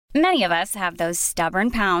Many of us have those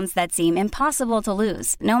stubborn pounds that seem impossible to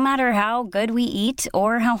lose, no matter how good we eat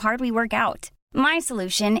or how hard we work out. My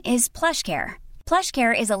solution is PlushCare.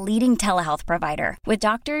 PlushCare is a leading telehealth provider with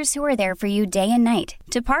doctors who are there for you day and night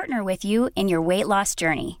to partner with you in your weight loss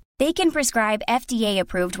journey. They can prescribe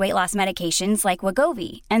FDA-approved weight loss medications like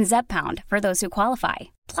Wegovy and Zepbound for those who qualify.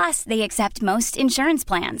 Plus, they accept most insurance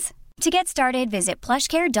plans. To get started, visit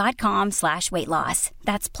plushcare.com/weightloss.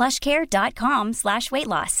 That's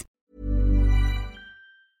plushcare.com/weightloss.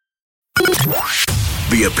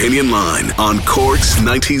 The Opinion Line on Cork's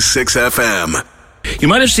 96 FM. You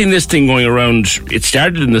might have seen this thing going around. It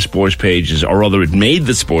started in the sports pages, or rather it made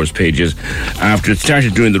the sports pages after it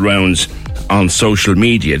started doing the rounds on social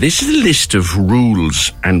media. This is a list of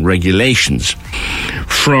rules and regulations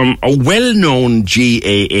from a well-known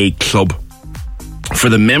GAA club for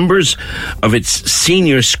the members of its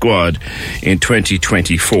senior squad in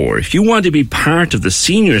 2024. If you want to be part of the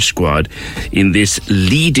senior squad in this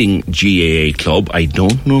leading GAA club, I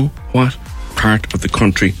don't know what part of the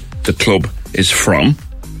country the club is from,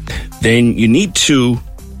 then you need to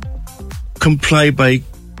comply by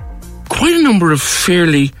quite a number of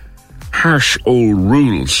fairly harsh old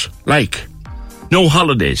rules, like no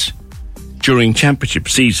holidays during championship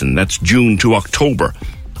season, that's June to October,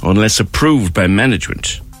 unless approved by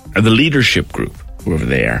management or the leadership group, whoever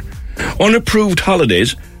they are. Unapproved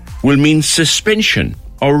holidays will mean suspension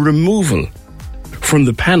or removal from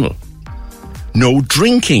the panel. No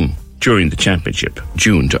drinking during the championship,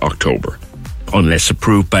 June to October, unless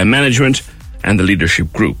approved by management and the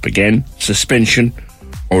leadership group. Again, suspension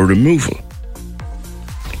or removal.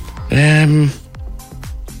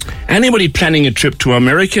 Anybody planning a trip to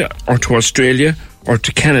America or to Australia or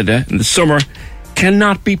to Canada in the summer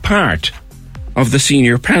cannot be part of the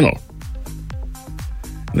senior panel.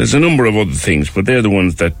 There's a number of other things, but they're the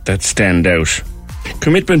ones that stand out.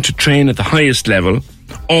 Commitment to train at the highest level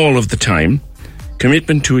all of the time.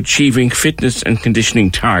 Commitment to achieving fitness and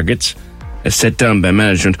conditioning targets as set down by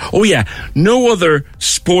management. Oh yeah, no other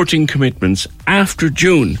sporting commitments after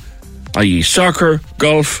June, i.e. soccer,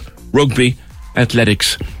 golf, rugby,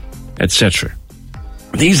 athletics, etc.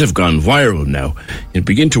 These have gone viral now. You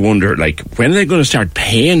begin to wonder, when are they going to start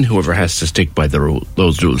paying whoever has to stick by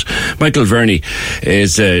those rules? Michael Verney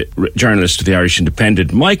is a journalist of the Irish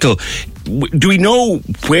Independent. Michael, do we know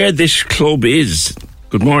where this club is?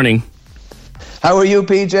 Good morning. How are you,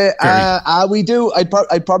 PJ? We do.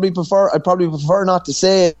 I'd probably prefer not to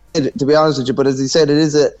say it, to be honest with you. But as you said, it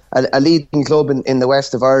is a leading club in the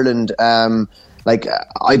west of Ireland.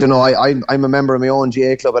 I don't know, I'm a member of my own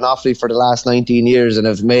GA club in Offaly for the last 19 years and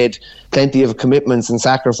have made plenty of commitments and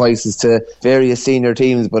sacrifices to various senior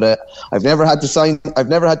teams, but I've never had to sign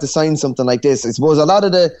something like this. I suppose a lot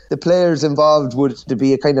of the players involved would to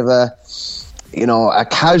be a kind of a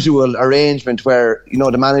casual arrangement where,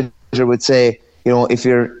 the manager would say, if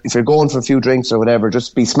you're going for a few drinks or whatever,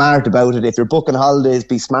 just be smart about it. If you're booking holidays,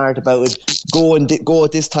 be smart about it. Go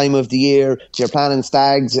at this time of the year. If you're planning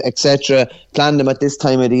stags, etc., plan them at this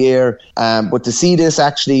time of the year. But to see this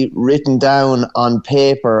actually written down on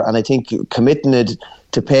paper, and I think committing it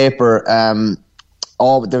to paper,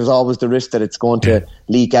 there's always the risk that it's going to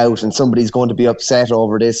leak out and somebody's going to be upset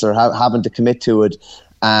over this or having to commit to it.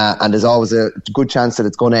 And there's always a good chance that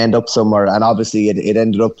it's going to end up somewhere. And obviously it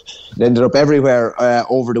ended up everywhere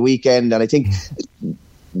over the weekend. And I think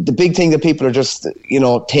the big thing that people are just,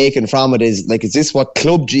 taking from it is, is this what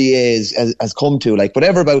club GA has come to?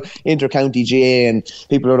 Whatever about inter-county GA, and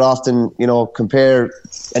people would often, compare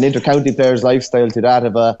an inter-county player's lifestyle to that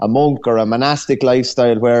of a monk or a monastic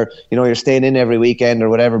lifestyle where, you're staying in every weekend or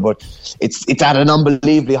whatever. But it's at an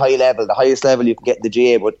unbelievably high level, the highest level you can get in the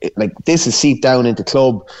GA. But this is seeped down into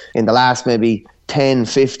club in the last maybe 10,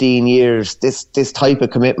 15 years, this type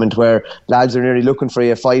of commitment where lads are nearly looking for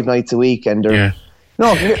you 5 nights a week and they're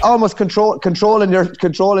you're almost controlling your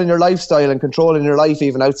lifestyle and controlling your life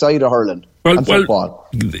even outside of hurling and football.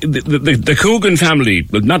 The Coogan family,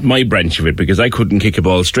 well, not my branch of it because I couldn't kick a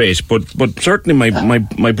ball straight, but certainly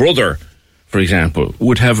my brother, for example,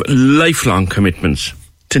 would have lifelong commitments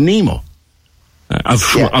to Nemo,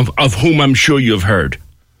 of whom I'm sure you've heard.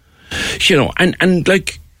 And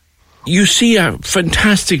you see a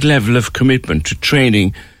fantastic level of commitment to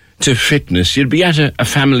training, to fitness. You'd be at a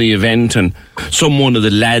family event and one of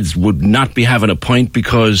the lads would not be having a pint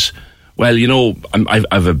because, I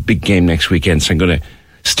have a big game next weekend, so I'm going to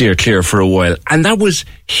steer clear for a while. And that was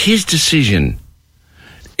his decision.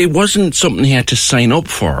 It wasn't something he had to sign up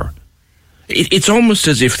for. It's almost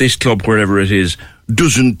as if this club, wherever it is,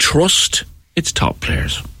 doesn't trust its top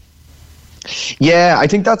players. Yeah, I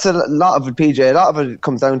think that's a lot of it, PJ. A lot of it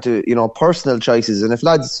comes down to, personal choices. And if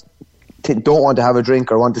lads don't want to have a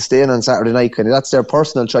drink or want to stay in on Saturday night, that's their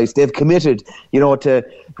personal choice. They've committed, to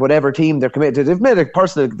whatever team they're committed to. They've made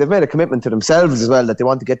a commitment to themselves as well, that they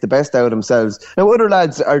want to get the best out of themselves. Now, other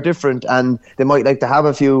lads are different, and they might like to have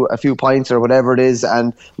a few pints or whatever it is,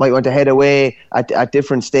 and might want to head away at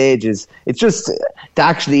different stages. It's just to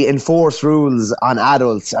actually enforce rules on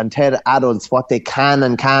adults and tell adults what they can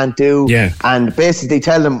and can't do, and basically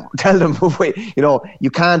tell them, you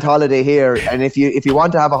can't holiday here, and if you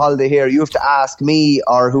want to have a holiday here, you have to ask me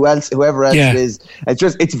or whoever else it is.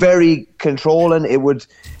 It's very controlling. It would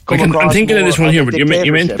I'm thinking of this one here, but you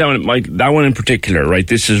meant that one in particular, right?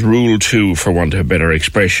 This is Rule 2, for want of a better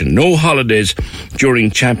expression. No holidays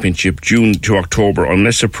during Championship, June to October,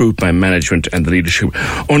 unless approved by management and the leadership.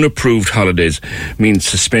 Unapproved holidays means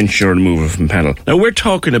suspension or removal from panel. Now, we're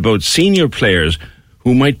talking about senior players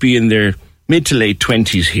who might be in their mid to late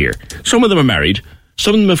 20s here. Some of them are married,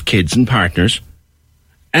 some of them have kids and partners,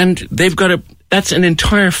 and they've got that's an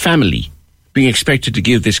entire family being expected to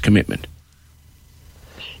give this commitment.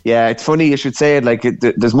 Yeah, it's funny you should say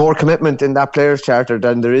it. There's more commitment in that players' charter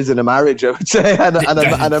than there is in a marriage, I would say, and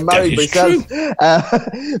I'm married myself.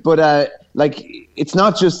 But it's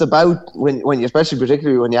not just about when you, especially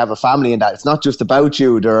particularly when you have a family and that, it's not just about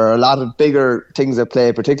you. There are a lot of bigger things at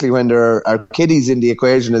play, particularly when there are kiddies in the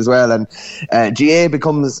equation as well. And GAA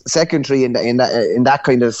becomes secondary in that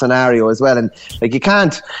kind of scenario as well. And you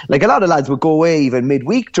can't, a lot of lads would go away even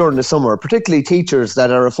midweek during the summer, particularly teachers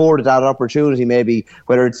that are afforded that opportunity, maybe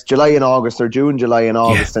whether it's July and August or June, July and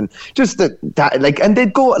August, and just and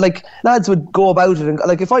they'd go, lads would go about it.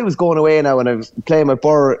 And if I was going away now and I was playing with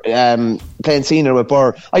Burr, playing senior with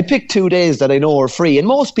Burr, I'd pick 2 days that I know are free, and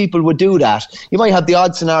most people would do that. You might have the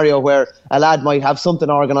odd scenario where a lad might have something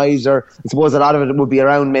organised, or I suppose a lot of it would be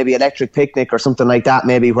around maybe electric picnic or something like that,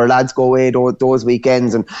 maybe where lads go away those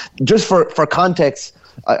weekends. And just for context,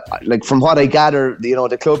 from what I gather,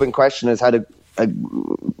 the club in question has had I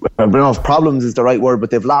don't know if problems is the right word, but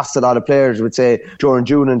they've lost a lot of players, I would say, during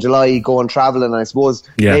June and July going travelling. And I suppose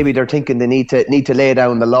maybe they're thinking they need to lay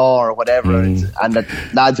down the law or whatever, and that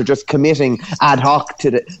lads are just committing ad hoc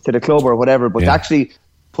to the club or whatever. But to actually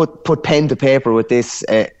put pen to paper with this,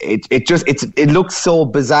 it looks so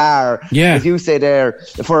bizarre. As you say there,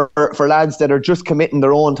 for lads that are just committing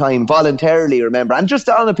their own time voluntarily, remember. And just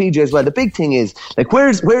on a PJ as well, the big thing is,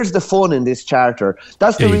 where's the fun in this charter?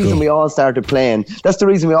 That's the reason we all started playing. That's the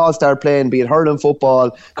reason we all started playing, be it hurling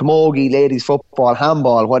football, camogie, ladies football,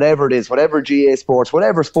 handball, whatever it is, whatever GAA sports,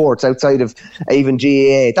 whatever sports outside of even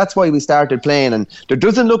GAA. That's why we started playing, and there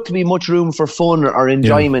doesn't look to be much room for fun or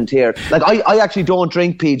enjoyment here. I actually don't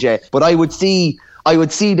drink, PJ, but I would see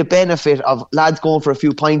the benefit of lads going for a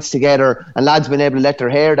few pints together and lads being able to let their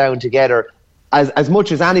hair down together as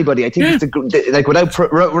much as anybody. I think it's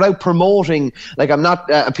without promoting, I'm not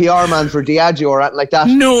a PR man for Diageo or anything like that.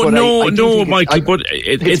 No, Michael, but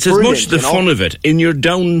it's as much the fun of it in your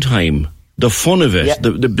downtime. The fun of it,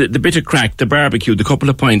 the bit of crack, the barbecue, the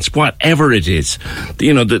couple of pints, whatever it is,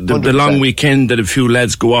 the long weekend that a few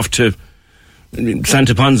lads go off to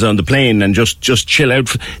Santa Ponza on the plane and just chill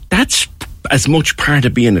out. That's as much part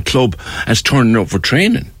of being a club as turning up for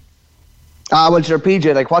training. Well, sure,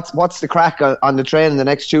 PJ, what's the crack on the train the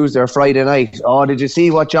next Tuesday or Friday night? Oh, did you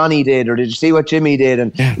see what Johnny did, or did you see what Jimmy did?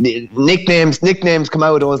 And nicknames come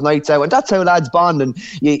out those nights out, and that's how lads bond. And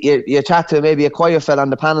you chat to maybe a quiet fella on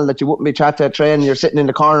the panel that you wouldn't be chatting to at train. You're sitting in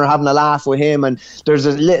the corner having a laugh with him, and there's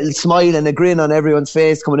a little smile and a grin on everyone's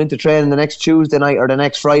face coming into training the next Tuesday night or the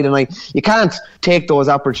next Friday night. You can't take those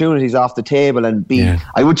opportunities off the table and be.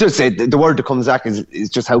 I would just say the word that comes back is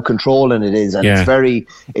just how controlling it is, and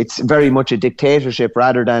it's very much a dictatorship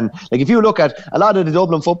rather than, if you look at a lot of the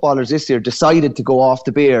Dublin footballers this year decided to go off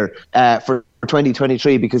the beer for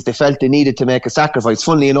 2023 because they felt they needed to make a sacrifice.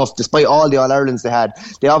 Funnily enough, despite all the All-Irelands they had,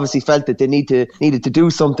 they obviously felt that they needed to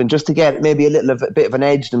do something just to get maybe a bit of an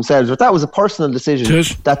edge themselves. But that was a personal decision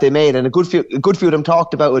that they made, and a good few of them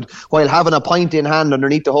talked about it while having a pint in hand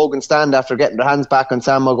underneath the Hogan stand after getting their hands back on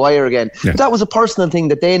Sam Maguire again. But that was a personal thing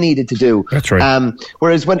that they needed to do. That's right.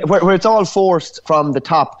 Whereas where it's all forced from the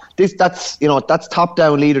top, that's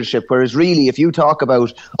top-down leadership. Whereas really, if you talk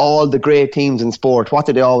about all the great teams in sport, what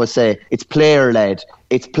do they always say? It's player-led,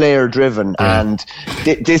 it's player-driven, and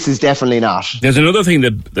this is definitely not. There's another thing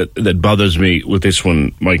that bothers me with this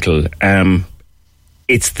one, Michael.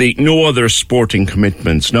 It's the no other sporting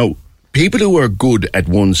commitments. Now, people who are good at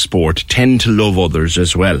one sport tend to love others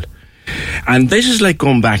as well. And this is like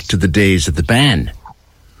going back to the days of the ban,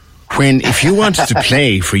 when if you wanted to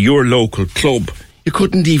play for your local club, you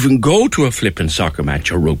couldn't even go to a flipping soccer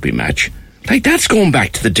match or rugby match Like, that's going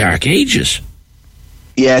back to the dark ages.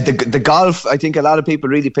 Yeah, the golf. I think a lot of people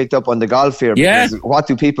really picked up on the golf here. Yeah. Because what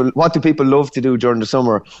do people love to do during the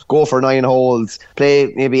summer? Go for 9 holes,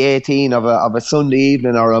 play maybe 18 of a Sunday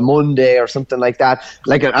evening or a Monday or something like that.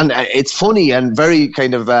 And it's funny and very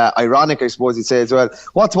kind of ironic, I suppose you'd say as well.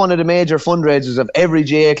 What's one of the major fundraisers of every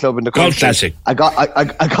GAA club in the country? Golf Classic. A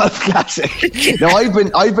golf classic. Now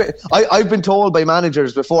I've been told by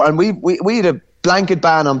managers before, and we had a blanket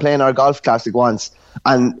ban on playing our golf classic once.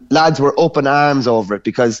 And lads were up in arms over it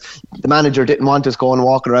because the manager didn't want us going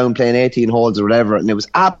walking around playing 18 holes or whatever, and it was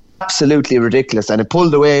absolutely ridiculous, and it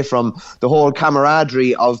pulled away from the whole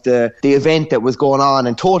camaraderie of the event that was going on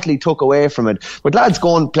and totally took away from it. But lads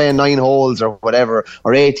going playing 9 holes or whatever,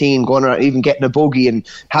 or 18, going around, even getting a bogey and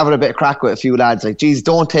having a bit of crack with a few lads, like, geez,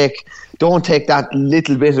 don't take that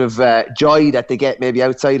little bit of joy that they get maybe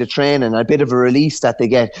outside of training, a bit of a release that they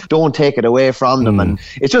get, don't take it away from them. And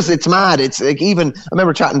it's mad. It's like, even I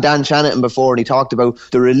remember chatting Dan Shanahan before, and he talked about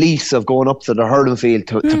the release of going up to the hurling field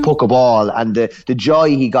to puck a ball and the joy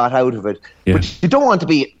he got out of it. Yeah. But you don't want to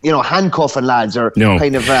be, handcuffing lads or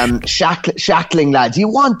kind of shackling lads. You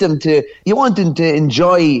want them to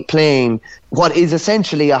enjoy playing what is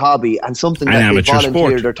essentially a hobby and something that they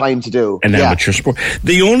volunteer their time to do. Amateur sport.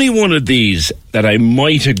 The only one of these that I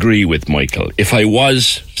might agree with, Michael, if I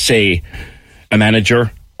was, say, a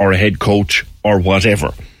manager or a head coach or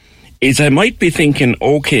whatever, is I might be thinking,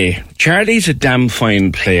 okay, Charlie's a damn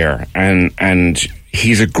fine player and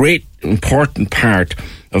he's a great, important part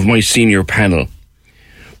of my senior panel.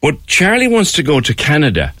 But Charlie wants to go to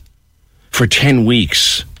Canada for 10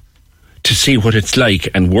 weeks to see what it's like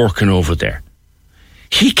and working over there.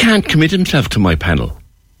 He can't commit himself to my panel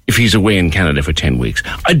if he's away in Canada for 10 weeks.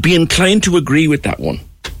 I'd be inclined to agree with that one.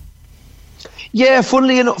 Yeah,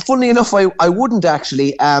 funnily enough, I wouldn't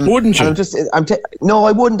actually. Wouldn't you? No,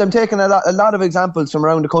 I wouldn't. I'm taking a lot of examples from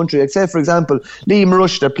around the country. I'd say, for example, Liam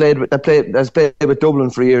Rush, that has played with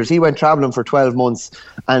Dublin for years. He went travelling for 12 months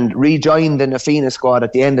and rejoined the Nafina squad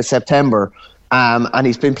at the end of September. And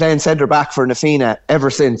he's been playing centre back for Nafina ever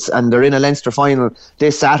since, and they're in a Leinster final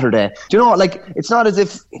this Saturday. Do you know, it's not as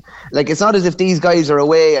if these guys are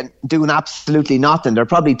away and doing absolutely nothing. They're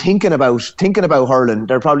probably thinking about hurling.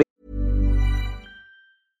 They're probably.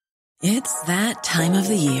 It's that time of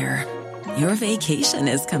the year. Your vacation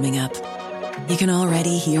is coming up. You can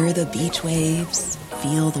already hear the beach waves,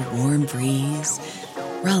 feel the warm breeze,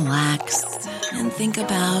 relax, and think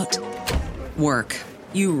about work.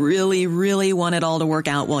 You really, really want it all to work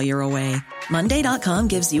out while you're away. Monday.com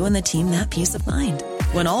gives you and the team that peace of mind.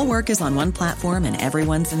 When all work is on one platform and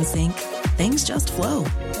everyone's in sync, things just flow.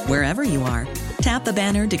 Wherever you are, tap the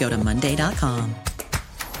banner to go to Monday.com.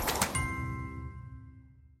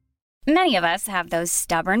 Many of us have those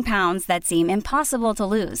stubborn pounds that seem impossible to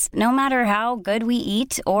lose, no matter how good we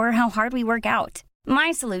eat or how hard we work out.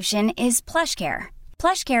 My solution is PlushCare.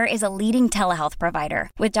 PlushCare is a leading telehealth provider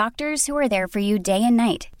with doctors who are there for you day and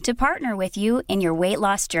night to partner with you in your weight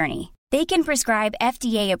loss journey. They can prescribe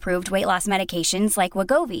FDA-approved weight loss medications like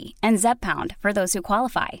Wegovy and Zepbound for those who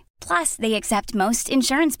qualify. Plus, they accept most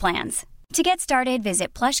insurance plans. To get started,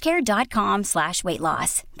 visit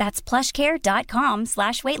plushcare.com/weightloss. That's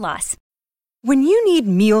plushcare.com/weightloss. When you need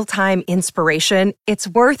mealtime inspiration, it's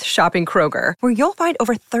worth shopping Kroger, where you'll find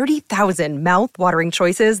over 30,000 mouth-watering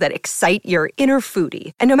choices that excite your inner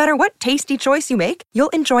foodie. And no matter what tasty choice you make, you'll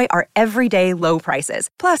enjoy our everyday low prices,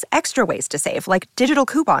 plus extra ways to save, like digital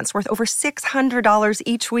coupons worth over $600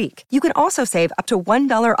 each week. You can also save up to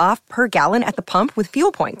 $1 off per gallon at the pump with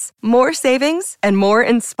fuel points. More savings and more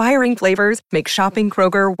inspiring flavors make shopping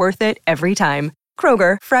Kroger worth it every time.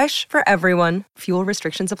 Kroger, fresh for everyone. Fuel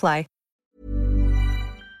restrictions apply.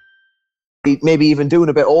 Maybe even doing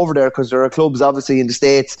a bit over there, because there are clubs obviously in the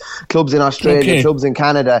States, clubs in Australia, clubs in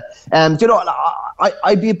Canada.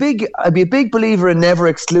 I'd be a big believer in never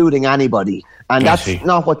excluding anybody, and that's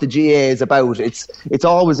not what the GAA is about. It's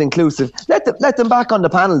always inclusive. Let them back on the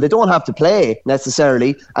panel. They don't have to play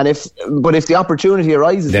necessarily, and if the opportunity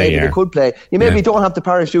arises, maybe they could play. You maybe don't have to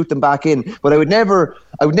parachute them back in, but I would never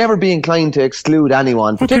be inclined to exclude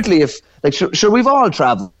anyone, particularly if, like, sure, we've all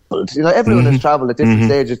travelled. Everyone has travelled at different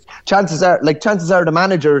stages. Chances are the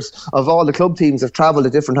managers of all the club teams have travelled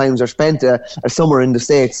at different times or spent a summer in the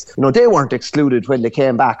States. They weren't excluded when they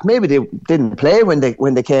came back. Maybe they didn't play when they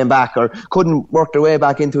came back or couldn't work their way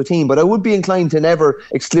back into a team. But I would be inclined to never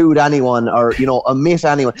exclude anyone or omit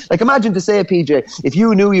anyone. Like, imagine to say, PJ, if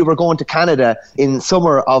you knew you were going to Canada in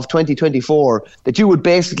summer of 2024, that you would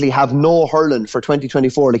basically have no hurling for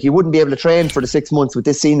 2024. Like, you wouldn't be able to train for the 6 months with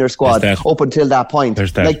this senior squad up until that point.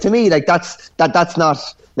 Like, to me, like that's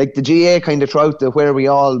not like the GAA kind of throughout the where we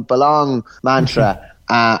all belong mantra.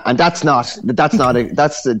 And that's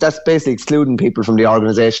basically excluding people from the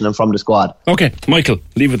organisation and from the squad. Okay, Michael,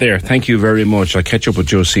 leave it there. Thank you very much. I'll catch up with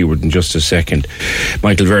Joe Seward in just a second.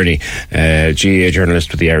 Michael Verney, GAA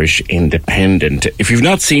journalist with the Irish Independent. If you've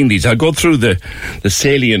not seen these, I'll go through the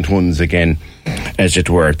salient ones again, as it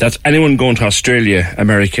were. That's anyone going to Australia,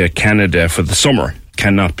 America, Canada for the summer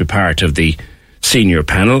cannot be part of the senior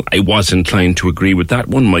panel. I was inclined to agree with that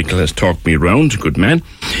one. Michael has talked me around, good man.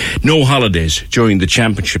 No holidays during the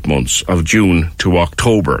championship months of June to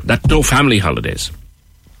October. That's no family holidays.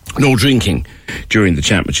 No drinking during the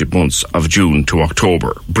championship months of June to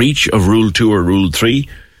October. Breach of Rule 2 or Rule 3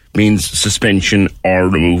 means suspension or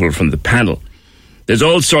removal from the panel. There's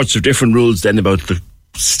all sorts of different rules then about the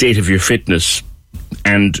state of your fitness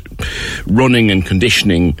and running and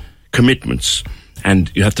conditioning commitments.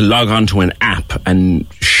 And you have to log on to an app and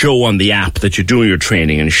show on the app that you're doing your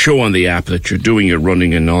training and show on the app that you're doing your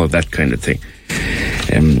running and all of that kind of thing.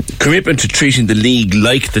 Commitment to treating the league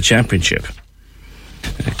like the championship.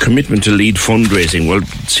 Commitment to lead fundraising. Well,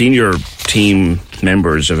 senior team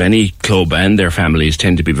members of any club and their families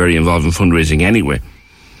tend to be very involved in fundraising anyway.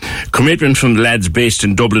 Commitment from the lads based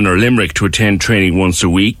in Dublin or Limerick to attend training once a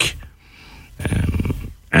week.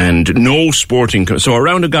 And no sporting... So a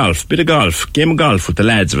round of golf, bit of golf, game of golf with the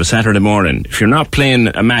lads of a Saturday morning. If you're not playing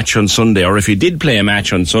a match on Sunday, or if you did play a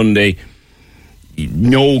match on Sunday,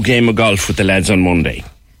 no game of golf with the lads on Monday.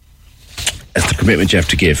 That's the commitment you have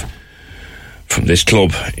to give from this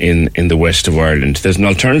club in the west of Ireland. There's an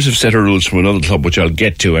alternative set of rules from another club which I'll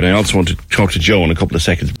get to, and I also want to talk to Joe in a couple of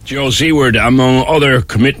seconds. Joe Seward, among other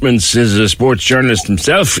commitments, is a sports journalist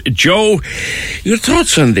himself. Joe, your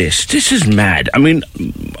thoughts on this? This is mad. I mean,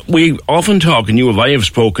 we often talk, and you and I have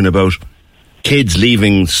spoken about kids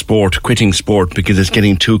leaving sport, quitting sport because it's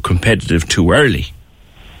getting too competitive too early.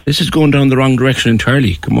 This is going down the wrong direction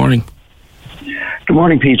entirely. Good morning. Good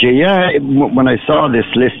morning, PJ. Yeah, when I saw this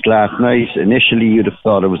list last night, initially you'd have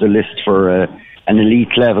thought it was a list for an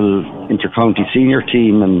elite level inter-county senior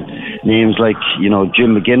team, and names like,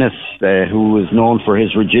 Jim McGuinness, who was known for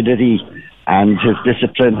his rigidity and his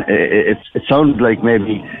discipline. It sounded like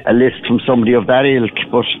maybe a list from somebody of that ilk,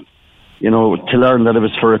 but to learn that it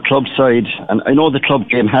was for a club side, and I know the club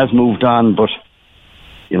game has moved on, but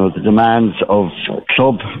the demands of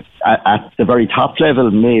club at the very top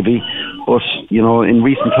level maybe, but in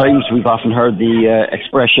recent times we've often heard the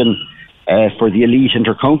expression for the elite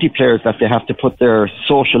inter-county players that they have to put their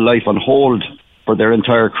social life on hold for their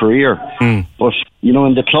entire career. But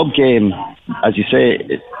in the club game, as you say,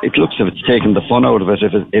 it looks as if it's taking the fun out of it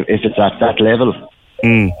if it's at that level.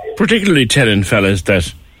 Particularly telling fellas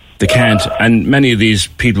that they can't, and many of these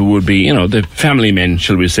people would be, the family men,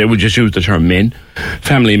 shall we say, we'll just use the term men,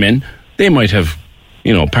 family men. They might have,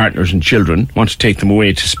 partners and children, want to take them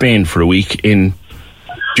away to Spain for a week in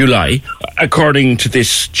July. According to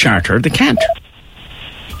this charter, they can't.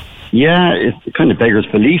 Yeah, it kind of beggars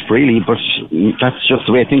belief, really, but that's just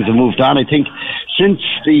the way things have moved on. I think since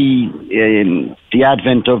the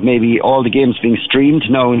advent of maybe all the games being streamed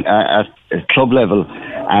now at club level,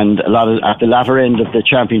 and a lot of at the latter end of the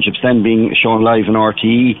championships then being shown live on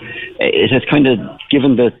RTE, it has kind of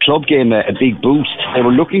given the club game a big boost. They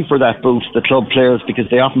were looking for that boost, the club players, because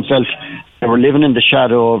they often felt they were living in the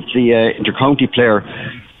shadow of the inter-county player.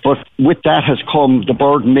 But with that has come the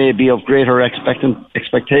burden maybe of greater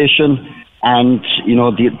expectation, and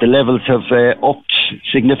the levels have upped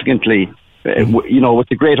significantly. With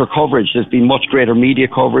the greater coverage, there's been much greater media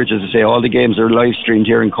coverage. As I say, all the games are live streamed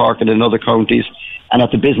here in Cork and in other counties. And at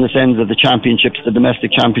the business ends of the championships, the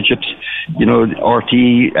domestic championships,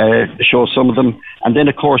 RTE shows some of them. And then,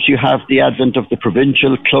 of course, you have the advent of the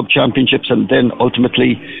provincial club championships, and then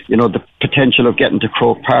ultimately, the potential of getting to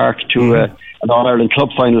Croke Park to an All-Ireland club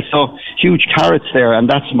final. So huge carrots there, and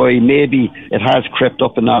that's why maybe it has crept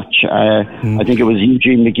up a notch. I think it was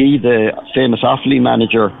Eugene McGee, the famous Offaly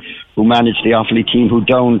manager, who managed the Offaly team, who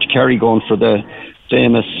downed Kerry going for the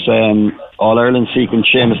famous All-Ireland sequence,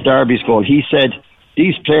 Seamus Darby's goal. He said,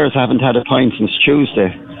 these players haven't had a pint since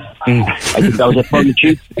Tuesday. I think that was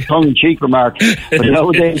a tongue-in-cheek remark. But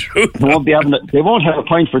nowadays, they won't have a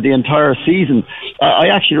pint for the entire season. I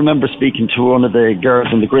actually remember speaking to one of the girls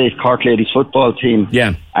in the great Cork Ladies football team,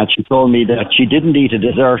 and she told me that she didn't eat a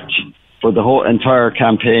dessert for the whole entire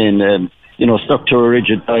campaign. Stuck to a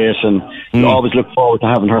rigid diet, and always looked forward to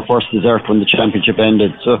having her first dessert when the championship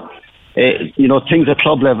ended. So, things at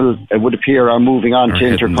club level, it would appear, are moving on to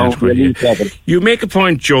inter-county elite level. You make a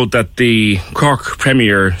point, Joe, that the Cork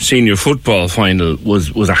Premier Senior Football Final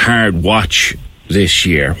was a hard watch this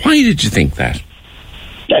year. Why did you think that?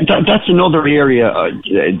 That's another area.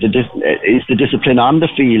 Is the discipline on the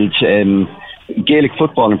field. Gaelic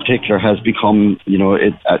football in particular has become,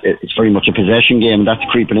 it's very much a possession game. That's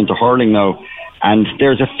creeping into hurling now, and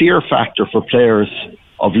there's a fear factor for players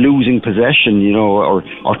of losing possession, or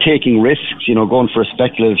taking risks, going for a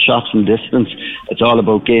speculative shot from distance. It's all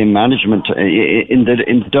about game management. In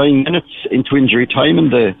the dying minutes into injury time in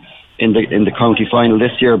the county final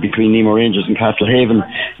this year between Nemo Rangers and Castlehaven,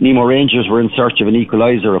 Nemo Rangers were in search of an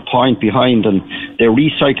equaliser, a point behind, and they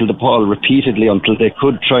recycled the ball repeatedly until they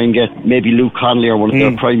could try and get maybe Luke Connolly or one of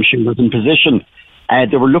their prime shooters in position.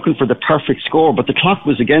 They were looking for the perfect score, but the clock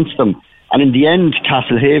was against them. And in the end,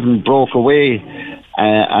 Castlehaven broke away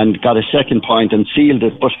and got a second point and sealed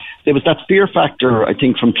it. But there was that fear factor, I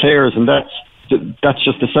think, from players, and that's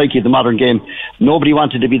just the psyche of the modern game. Nobody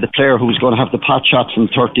wanted to be the player who was going to have the pot shot from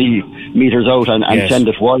 30 metres out and send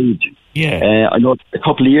it wide. Yeah. I know a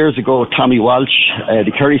couple of years ago, Tommy Walsh,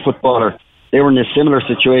 the Kerry footballer, they were in a similar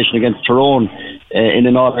situation against Tyrone in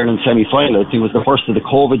an All-Ireland semi-final. I think it was the first of the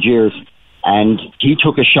COVID years. And he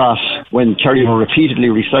took a shot when Kerry were repeatedly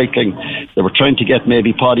recycling. They were trying to get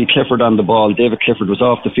maybe Paddy Clifford on the ball. David Clifford was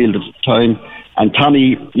off the field at the time. And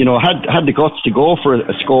Tommy, had the guts to go for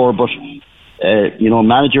a score, but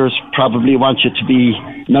managers probably want you to be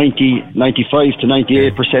 95 to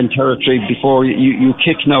 98% territory before you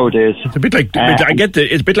kick nowadays. It's a bit like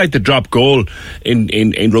it's a bit like the drop goal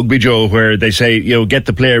in rugby, Joe, where they say get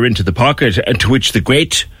the player into the pocket, and to which the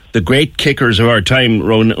great kickers of our time,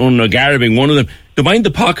 Ron O'Gara being one of them, don't mind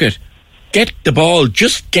the pocket, get the ball,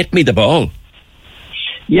 just get me the ball.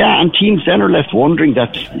 Yeah, and teams then are left wondering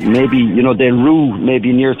that maybe they'll rue maybe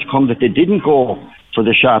in years to come that they didn't go for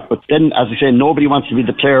the shot. But then, as I say, nobody wants to be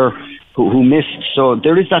the player who missed. So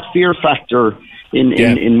there is that fear factor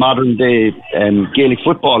in modern day Gaelic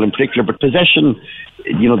football in particular. But possession,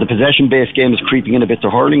 the possession-based game is creeping in a bit to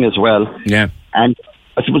hurling as well. Yeah. And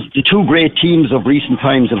I suppose the two great teams of recent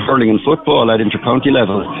times in hurling and football at inter-county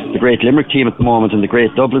level, the great Limerick team at the moment and the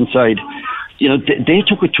great Dublin side, they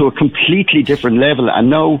took it to a completely different level,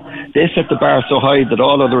 and now they set the bar so high that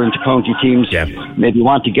all other inter-county teams maybe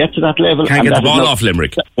want to get to that level. Can't get the ball off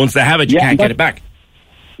Limerick. Once they have it, you can't get it back.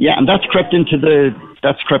 Yeah, and that's crept in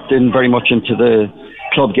very much into the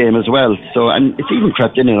club game as well. So, and it's even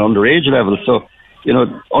crept in at underage level. So,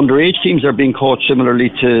 underage teams are being coached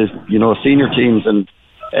similarly to senior teams, and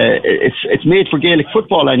it's made for Gaelic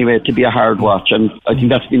football anyway to be a hard watch, and I think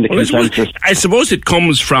that's been the consensus. I suppose it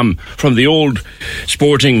comes from the old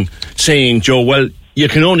sporting saying, Joe, well, you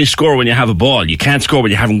can only score when you have a ball. You can't score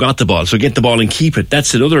when you haven't got the ball, so get the ball and keep it.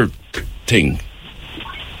 That's another thing.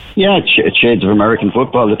 Yeah, it's shades of American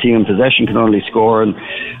football. The team in possession can only score, and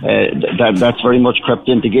that's very much crept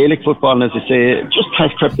into Gaelic football, and as I say, it just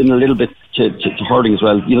has crept in a little bit to hurling as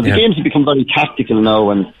well. The games have become very tactical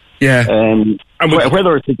now, and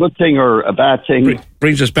whether it's a good thing or a bad thing.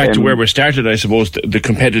 Brings us back to where we started, I suppose, the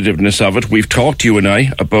competitiveness of it. We've talked, you and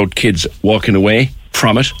I, about kids walking away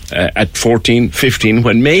from it at 14, 15,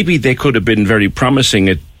 when maybe they could have been very promising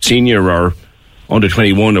at senior or under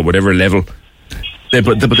 21 or whatever level.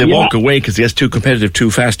 But they walk away because they get too competitive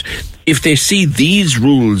too fast. If they see these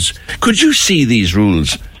rules, could you see these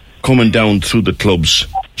rules coming down through the clubs,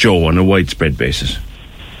 Joe, on a widespread basis?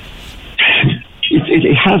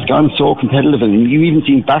 It has gone so competitive, and you've even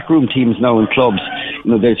seen backroom teams now in clubs.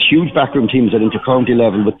 There's huge backroom teams at inter-county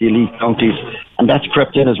level with the elite counties, and that's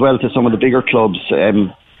crept in as well to some of the bigger clubs.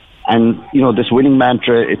 And this winning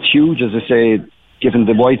mantra, it's huge, as I say, given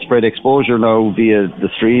the widespread exposure now via the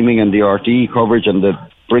streaming and the RTE coverage and the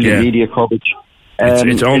brilliant media coverage.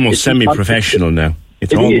 It's almost semi-professional now.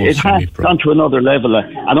 It has gone to another level,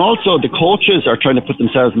 and also the coaches are trying to put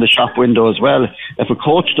themselves in the shop window as well. If a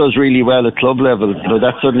coach does really well at club level,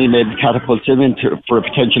 that suddenly maybe catapults him for a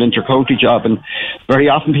potential inter-county job. And very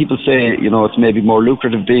often people say, it's maybe more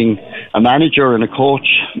lucrative being a manager and a coach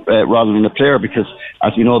rather than a player, because,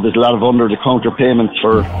 as we know, there's a lot of under-the-counter payments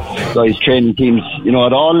for guys training teams, at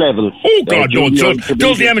all levels. Oh God, no!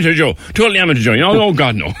 Totally amateur, Joe. Totally amateur, Joe. Oh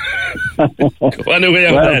God, no.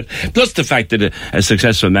 Plus the fact that a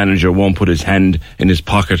successful manager won't put his hand in his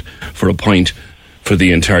pocket for a point for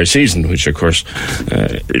the entire season, which of course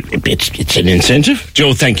it's an incentive.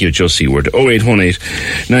 Joe, thank you, Joe Seward. 0818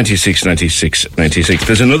 96 96 96.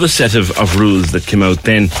 There's another set of rules that came out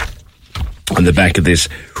then on the back of this,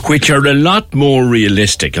 which are a lot more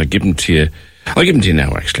realistic. I'll give them to you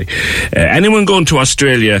now, actually. Anyone going to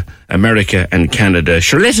Australia, America and Canada,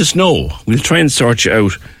 sure, let us know. We'll try and sort you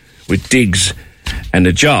out with digs and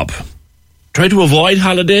a job. Try to avoid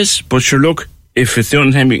holidays, but sure, look, if it's the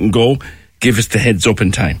only time you can go, give us the heads up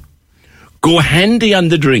in time. Go handy on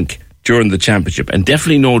the drink during the championship, and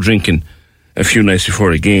definitely no drinking a few nights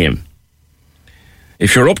before a game.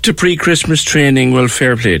 If you're up to pre-Christmas training, well,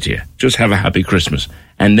 fair play to you. Just have a happy Christmas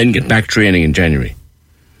and then get back training in January.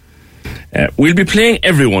 We'll be playing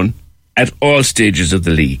everyone at all stages of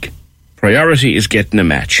the league. Priority is getting a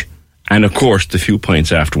match. And of course, the few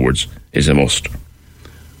points afterwards is a must.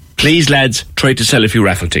 Please, lads, try to sell a few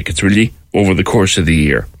raffle tickets, really, over the course of the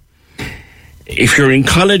year. If you're in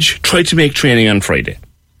college, try to make training on Friday.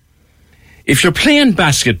 If you're playing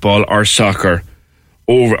basketball or soccer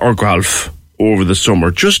or golf over the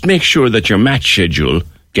summer, just make sure that your match schedule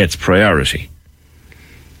gets priority.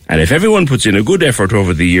 And if everyone puts in a good effort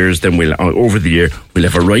over the year, we'll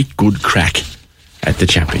have a right good crack at the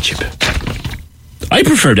championship. I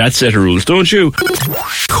prefer that set of rules, don't you?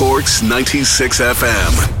 Cork's 96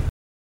 FM.